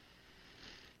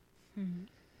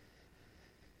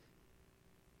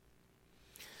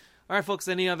right, folks,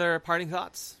 any other parting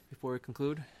thoughts before we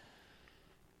conclude?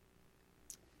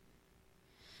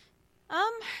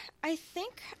 I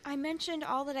think I mentioned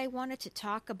all that I wanted to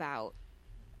talk about.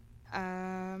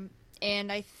 And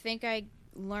I think I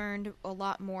learned a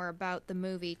lot more about the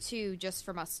movie, too, just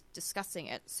from us discussing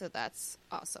it. So that's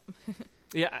awesome.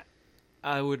 Yeah,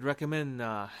 I would recommend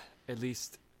at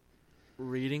least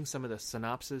reading some of the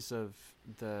synopsis of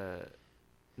the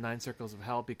 9 Circles of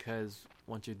Hell, because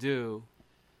once you do,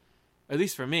 at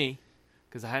least for me,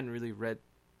 because I hadn't really read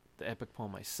the epic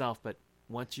poem myself, but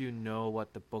once you know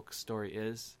what the book story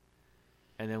is,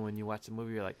 and then when you watch the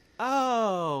movie, you're like,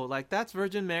 oh, that's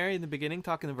Virgin Mary in the beginning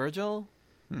talking to Virgil?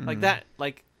 Like that,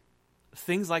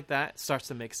 things like that starts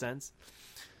to make sense.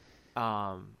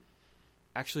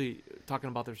 Actually, talking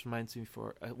about this reminds me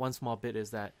for one small bit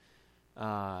is that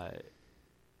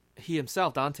he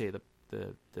himself, Dante,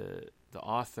 the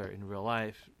author in real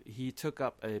life, he took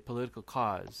up a political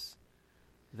cause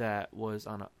that was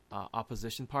on a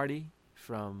opposition party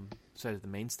from sort of the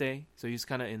mainstay. So he's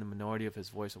kind of in the minority of his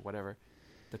voice or whatever,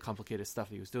 the complicated stuff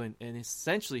he was doing. And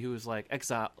essentially he was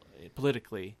exiled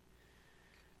politically.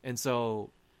 And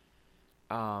so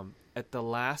at the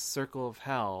last Circle of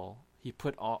Hell, he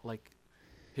put all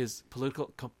his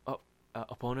political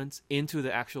opponents into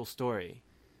the actual story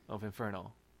of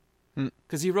Inferno.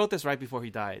 Because he wrote this right before he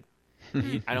died.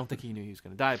 I don't think he knew he was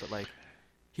going to die, but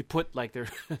he put their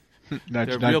nudge,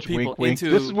 real nudge, people wink, wink.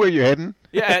 into. This is where you're heading.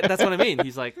 Yeah, that's what I mean.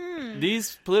 He's like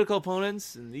these political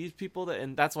opponents and these people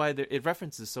and that's why it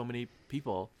references so many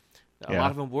people A Yeah.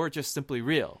 lot of them were just simply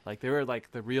real. Like they were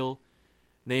like the real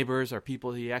neighbors or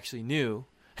people he actually knew.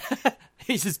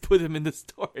 He just put them in the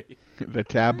story. The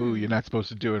taboo you're not supposed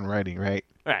to do in writing, right?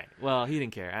 Right. Well, he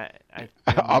didn't care. I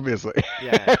Obviously.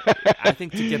 Yeah. I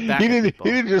think to get back he at didn't. people.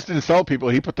 He didn't just insult people.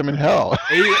 He put them in hell.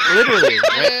 Literally,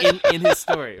 right? in his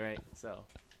story, right? So,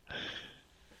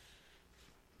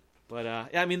 but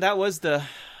yeah, I mean that was the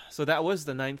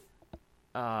ninth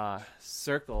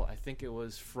circle. I think it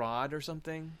was fraud or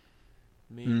something.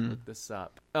 Let me look this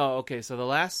up. Oh, okay. So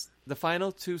the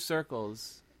final 2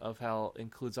 circles of hell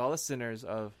includes all the sinners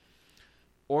of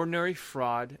ordinary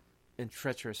fraud and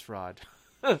treacherous fraud.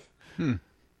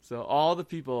 So all the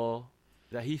people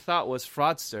that he thought was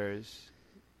fraudsters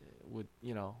would,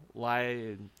 lie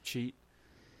and cheat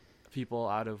people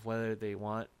out of whether they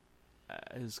want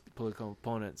his political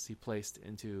opponents. He placed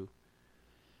into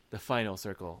the final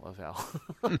circle of hell.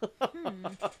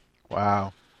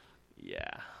 Wow.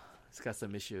 Yeah, he's got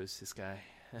some issues, this guy.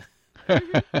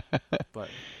 But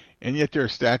And yet there are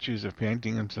statues of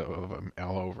paintings of him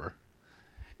all over.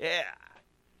 yeah,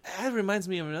 that reminds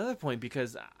me of another point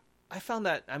because I found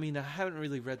that, I mean, I haven't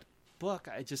really read the book.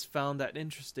 I just found that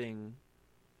interesting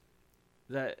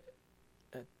that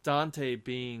Dante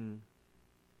being,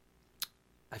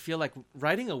 I feel like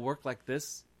writing a work like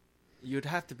this, you'd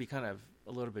have to be kind of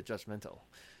a little bit judgmental.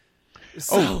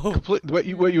 So, What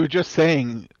you were just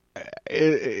saying,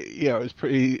 is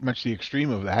pretty much the extreme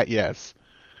of that. Yes.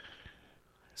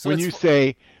 so When it's you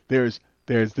say there's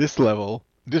this level,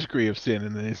 this degree of sin,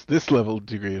 and there's this level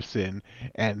degree of sin,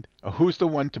 and who's the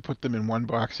one to put them in one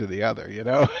box or the other?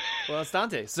 Well, it's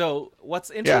Dante. So what's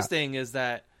interesting is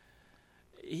that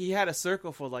he had a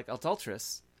circle for like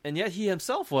adulteress, and yet he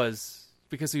himself was,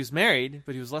 because he was married,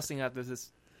 but he was lusting after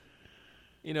this,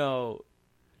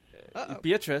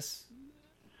 Beatrice.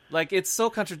 Like, it's so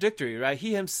contradictory, right?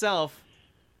 He himself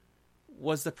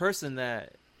was the person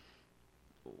that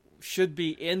should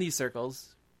be in these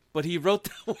circles, but he wrote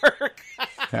the work.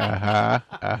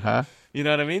 You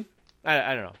know what I mean?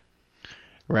 I don't know.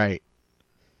 Right.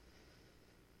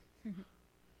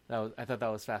 I thought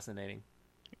that was fascinating.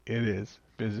 It is.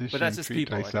 Physician, But that's just treat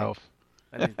people, I thyself.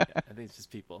 I think it's just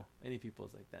people. Any people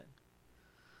is like that.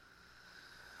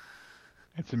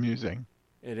 It's amusing.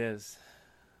 It is.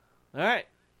 All right.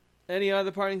 Any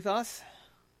other parting thoughts?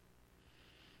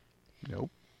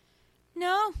 Nope.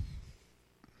 No.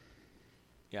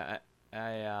 Yeah,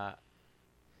 I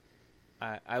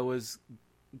was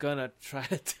gonna try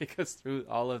to take us through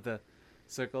all of the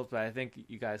circles, but I think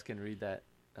you guys can read that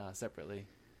separately.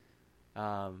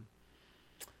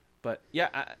 But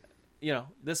yeah,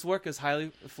 this work is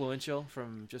highly influential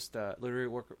from just a literary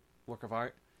work of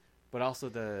art, but also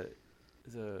the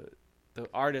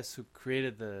artist who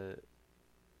created the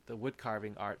wood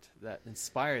carving art that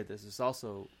inspired this is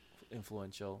also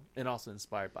influential and also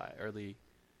inspired by early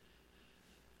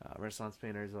Renaissance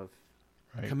painters of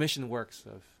commissioned works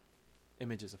of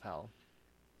images of hell.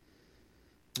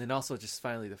 And also just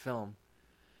finally the film.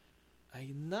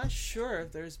 I'm not sure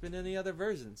if there's been any other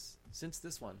versions since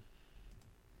this one.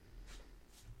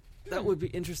 That would be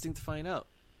interesting to find out.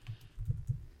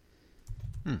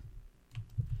 I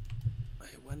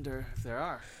wonder if there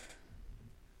are.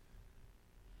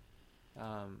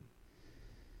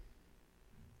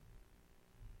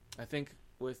 I think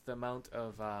with the amount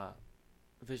of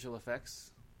visual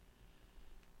effects,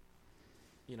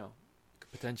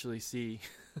 could potentially see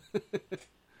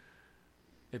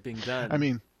it being done. I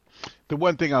mean, the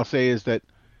one thing I'll say is that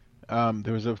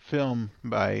there was a film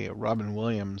by Robin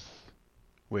Williams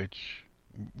which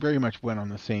very much went on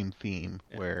the same theme,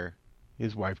 where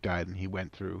his wife died and he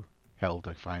went through hell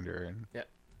to find her. And yeah.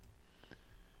 Do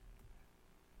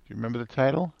you remember the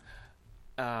title?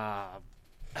 I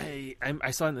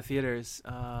saw it in the theaters.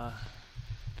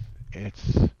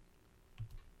 It's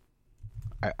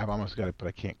I've almost got it, but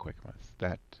I can't quick. It's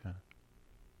that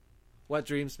What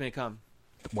Dreams May Come.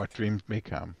 What Dreams May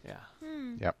Come. Yeah.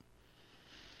 Yep.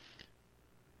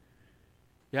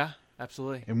 Yeah,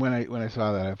 absolutely. And when I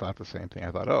saw that, I thought the same thing.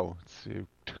 I thought, oh, it's a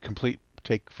complete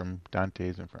take from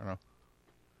Dante's Inferno.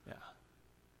 Yeah.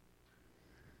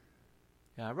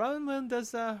 Yeah, Robin Williams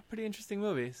does pretty interesting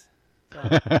movies.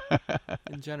 So,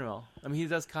 in general. I mean, he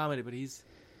does comedy, but he's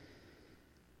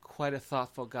quite a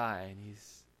thoughtful guy, and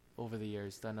he's, over the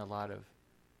years, done a lot of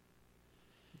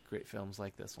great films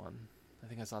like this one. I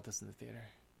think I saw this in the theater.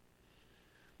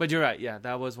 But you're right, yeah,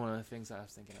 that was one of the things I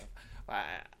was thinking of.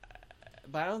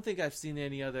 But I don't think I've seen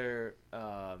any other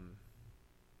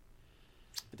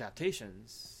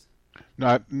adaptations.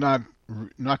 Not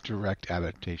direct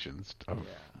adaptations of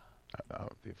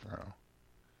the Inferno.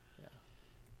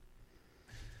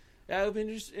 Yeah, it would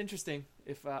be interesting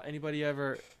if anybody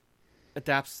ever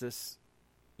adapts this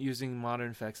using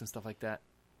modern effects and stuff like that,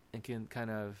 and can kind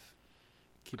of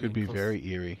keep Could it be close. very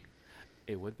eerie.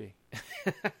 It would be.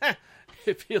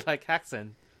 It'd be like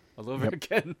Haxan all over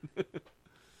again.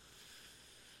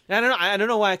 I don't know. I don't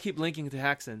know why I keep linking to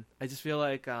Haxan. I just feel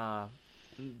like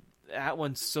that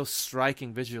one's so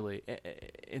striking visually,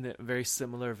 in a very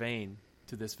similar vein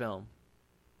to this film.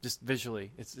 Just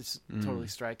visually, it's totally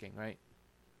striking, right?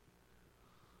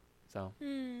 So.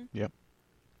 Yep.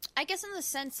 I guess in the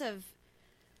sense of,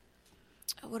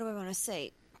 what do I want to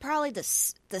say? Probably the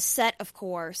set, of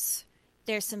course.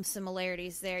 There's some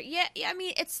similarities there. Yeah. I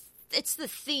mean, it's the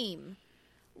theme.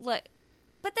 Look,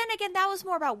 but then again, that was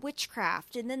more about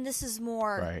witchcraft, and then this is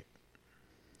more Right.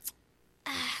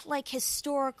 like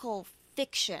historical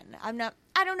fiction. I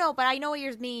don't know, but I know what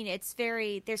you mean.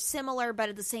 They're similar, but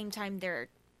at the same time, they're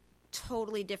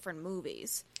totally different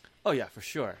movies. Oh yeah, for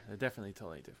sure. They're definitely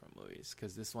totally different movies,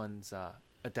 because this one's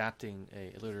adapting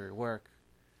a literary work,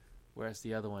 whereas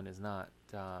the other one is not.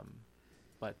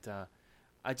 But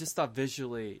I just thought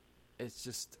visually, it's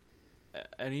just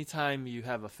anytime you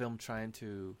have a film trying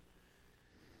to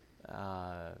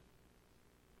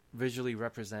visually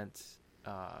represent,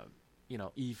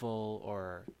 evil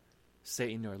or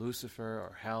Satan or Lucifer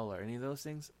or hell or any of those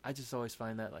things, I just always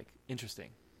find that like interesting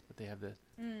that they have a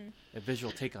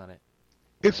visual take on it.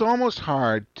 It's almost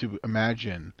hard to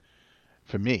imagine,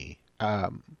 for me,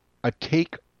 a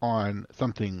take on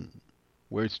something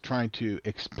where it's trying to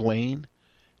explain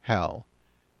hell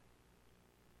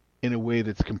in a way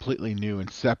that's completely new and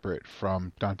separate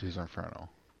from Dante's Inferno.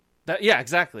 Yeah,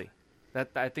 exactly.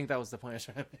 I think that was the point I was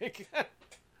trying to make.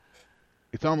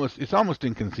 It's almost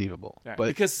inconceivable, Right, but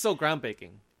because it's so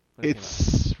groundbreaking.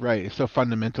 it's right. It's so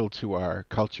fundamental to our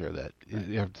culture that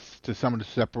you have to someone to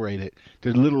separate it,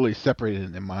 to literally separate it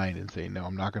in their mind and say, no,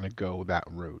 I'm not going to go that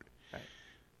route. Right.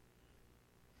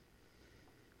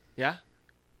 Yeah.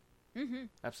 Mm-hmm.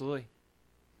 Absolutely.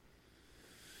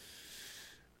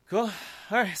 Cool.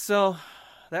 All right, so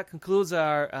that concludes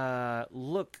our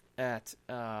look at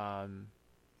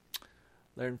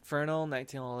L'Inferno,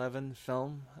 1911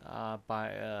 film by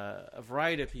a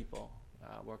variety of people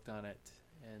worked on it,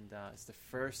 and it's the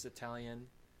first Italian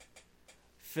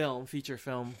feature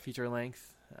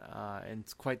length, and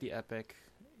it's quite the epic,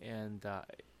 and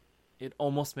it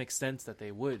almost makes sense that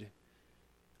they would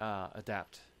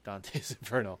adapt Dante's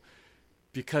Inferno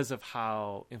because of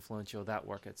how influential that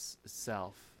work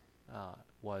itself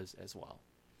was as well.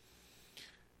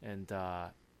 And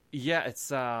it's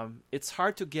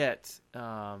hard to get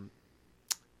in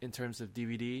terms of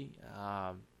DVD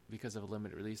because of a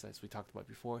limited release, as we talked about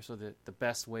before. So the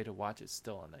best way to watch it is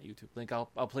still on that YouTube link. I'll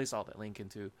place all that link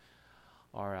into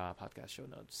our podcast show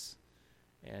notes.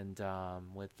 And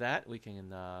with that, we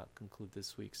can conclude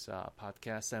this week's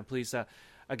podcast. And please,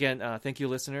 again, thank you,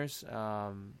 listeners.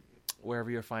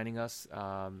 Wherever you're finding us,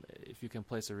 if you can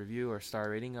place a review or star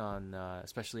rating on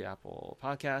especially Apple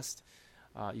Podcast.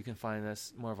 You can find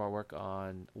more of our work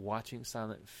on Watching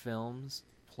Silent Films,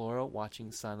 plural,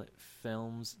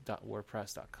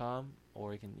 watchingsilentfilms.wordpress.com,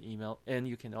 or you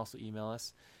can also email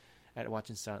us at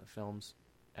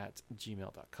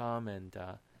watchingsilentfilms@gmail.com. And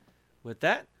with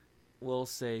that, we'll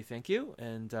say thank you,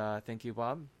 and thank you,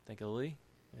 Bob. Thank you, Lily,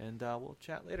 and we'll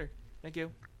chat later. Thank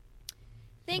you.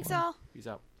 Thanks, all. Peace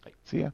out. Bye. See ya.